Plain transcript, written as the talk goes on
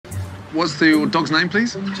What's your dog's name,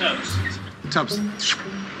 please? Tubbs. Tubbs.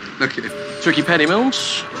 Look at him. Turkey patty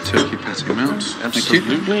mounts. Turkey patty mounts.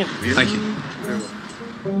 Absolutely. Thank you.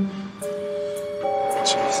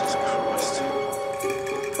 Jesus Christ.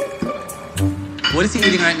 What is he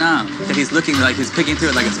eating right now? That he's looking like he's picking through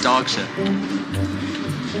it like it's dog shit.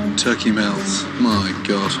 Turkey mouths. My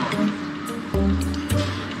God.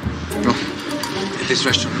 Oh. This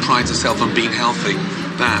restaurant prides itself on being healthy.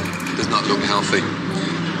 That does not look healthy.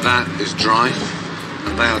 That is dry,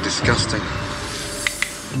 and they are disgusting.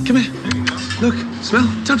 Come here. Look, smell,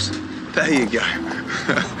 Tubbs. There you go.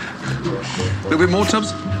 A little bit more,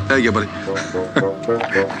 Tubbs. There you go, buddy.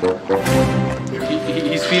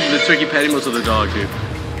 He's feeding the turkey patty mounts to the dog, dude.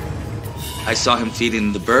 I saw him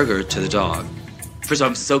feeding the burger to the dog. First of all,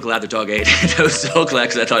 I'm so glad the dog ate it. I was so glad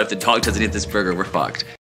because I thought if the dog doesn't eat this burger, we're fucked.